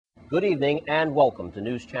Good evening and welcome to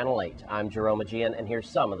News Channel 8. I'm Jerome Aegean, and here's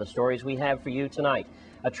some of the stories we have for you tonight.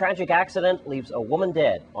 A tragic accident leaves a woman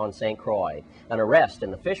dead on St. Croix, an arrest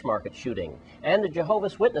in the fish market shooting, and the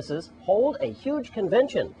Jehovah's Witnesses hold a huge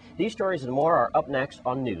convention. These stories and more are up next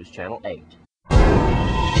on News Channel 8.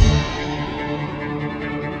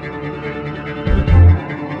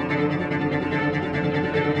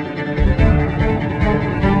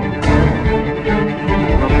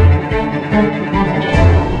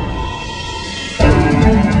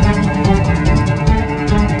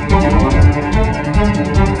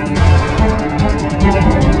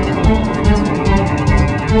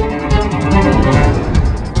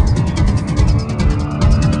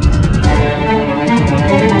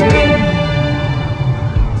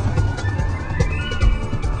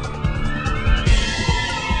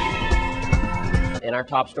 In our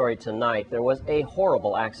top story tonight, there was a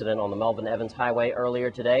horrible accident on the Melvin Evans Highway earlier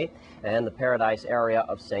today and the Paradise area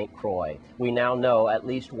of St. Croix. We now know at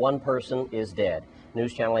least one person is dead.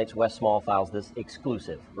 News Channel 8's Wes Small files this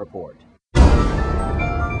exclusive report.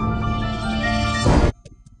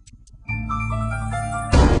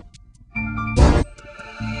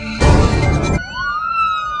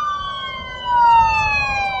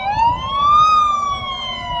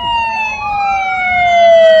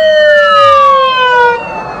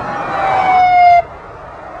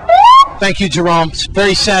 Thank you, Jerome. It's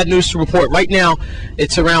very sad news to report. Right now,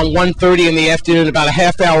 it's around 1:30 in the afternoon. About a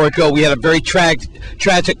half hour ago, we had a very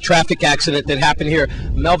tragic traffic accident that happened here,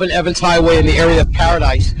 Melvin Evans Highway in the area of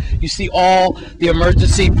Paradise. You see all the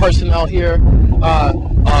emergency personnel here,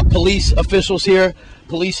 police officials here,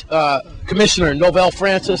 police Commissioner Novell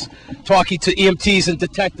Francis talking to EMTs and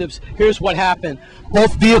detectives. Here's what happened.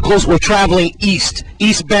 Both vehicles were traveling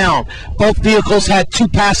eastbound. Both vehicles had two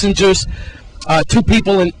passengers. Two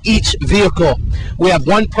people in each vehicle. We have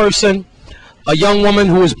one person, a young woman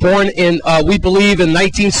who was born in, we believe, in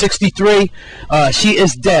 1963. She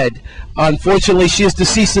is dead. Unfortunately, she is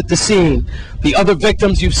deceased at the scene. The other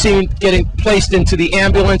victims you've seen getting placed into the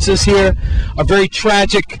ambulances here. A very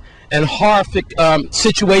tragic and horrific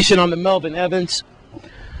situation on the Melvin Evans.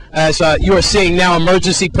 As you are seeing now,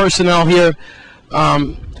 emergency personnel here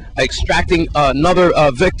extracting another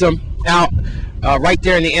victim out. Right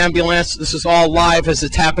there in the ambulance. This is all live as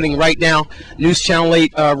it's happening right now. News Channel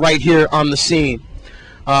 8 right here on the scene.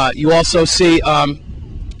 You also see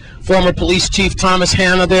former Police Chief Thomas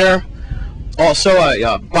Hanna there. Also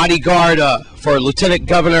a bodyguard for Lieutenant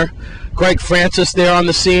Governor Greg Francis there on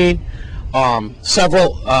the scene.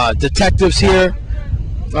 Several detectives here.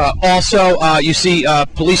 Also, you see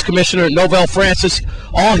Police Commissioner Novell Francis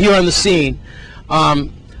all here on the scene.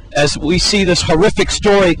 As we see this horrific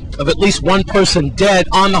story of at least one person dead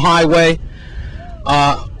on the highway.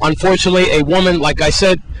 Unfortunately, a woman, like I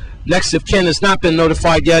said, next of kin has not been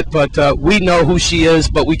notified yet, but we know who she is,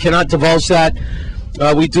 but we cannot divulge that.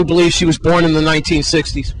 We do believe she was born in the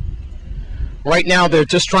 1960s. Right now, they're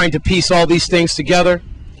just trying to piece all these things together.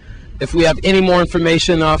 If we have any more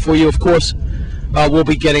information for you, of course, we'll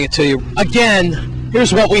be getting it to you. Again,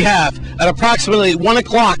 here's what we have. At approximately 1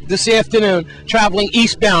 o'clock this afternoon, traveling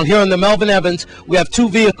eastbound here on the Melvin Evans, we have two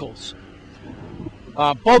vehicles.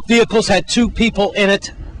 Both vehicles had two people in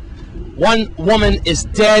it. One woman is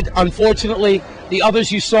dead, unfortunately. The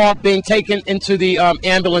others you saw being taken into the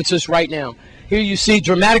ambulances right now. Here you see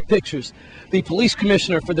dramatic pictures. The police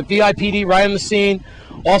commissioner for the VIPD right on the scene.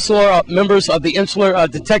 Also members of the Insular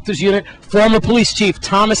Detectives Unit. Former Police Chief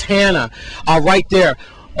Thomas Hanna right there.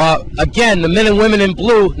 Again, the men and women in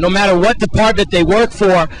blue, no matter what department they work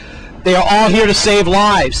for, they are all here to save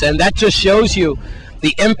lives. And that just shows you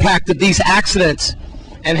the impact of these accidents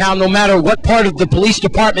and how no matter what part of the police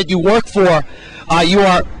department you work for, you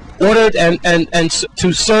are ordered and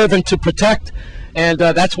to serve and to protect. And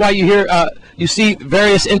that's why you hear, you see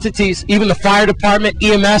various entities, even the fire department,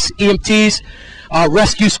 EMS, EMTs,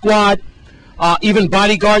 rescue squad, even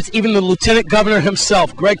bodyguards, even the Lieutenant Governor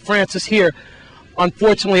himself, Greg Francis here.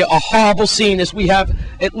 Unfortunately, a horrible scene as we have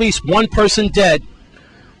at least one person dead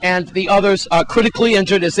and the others critically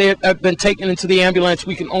injured as they have been taken into the ambulance.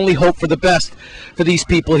 We can only hope for the best for these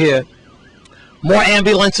people here. More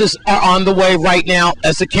ambulances are on the way right now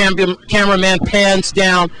as the cameraman pans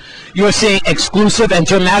down. You are seeing exclusive and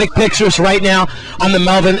dramatic pictures right now on the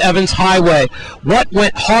Melvin Evans Highway. What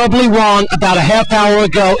went horribly wrong about a half hour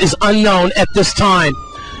ago is unknown at this time.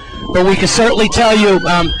 But we can certainly tell you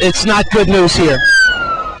it's not good news here.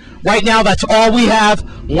 Right now, that's all we have.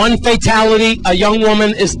 One fatality, a young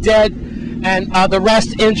woman is dead, and the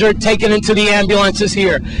rest injured, taken into the ambulances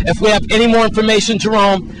here. If we have any more information,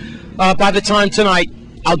 Jerome, by the time tonight,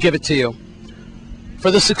 I'll give it to you. for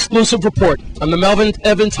this exclusive report on the Melvin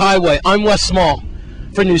Evans Highway. I'm Wes Small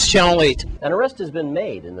for News Channel 8. An arrest has been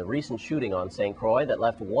made in the recent shooting on St. Croix that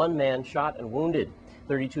left one man shot and wounded.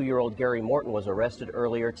 32-year-old Gary Morton was arrested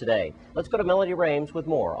earlier today. Let's go to Melody Rames with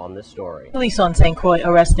more on this story. Police on St. Croix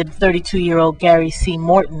arrested 32-year-old Gary C.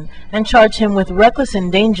 Morton and charged him with reckless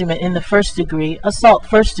endangerment in the first degree, assault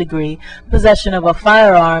first degree, possession of a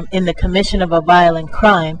firearm in the commission of a violent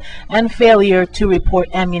crime, and failure to report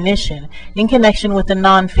ammunition in connection with the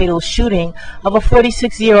non-fatal shooting of a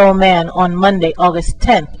 46-year-old man on Monday, August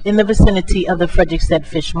 10th, in the vicinity of the Frederiksted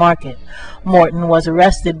Fish Market. Morton was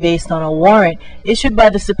arrested based on a warrant issued by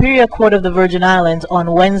the Superior Court of the Virgin Islands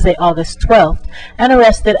on Wednesday, August 12th, and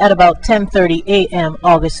arrested at about 10:30 a.m.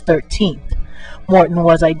 August 13th. Morton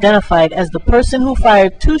was identified as the person who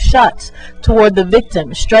fired 2 shots toward the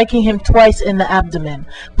victim, striking him twice in the abdomen.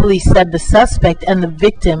 Police said the suspect and the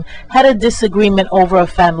victim had a disagreement over a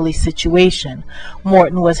family situation.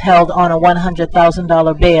 Morton was held on a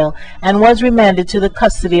 $100,000 bail and was remanded to the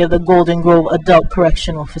custody of the Golden Grove Adult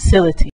Correctional Facility.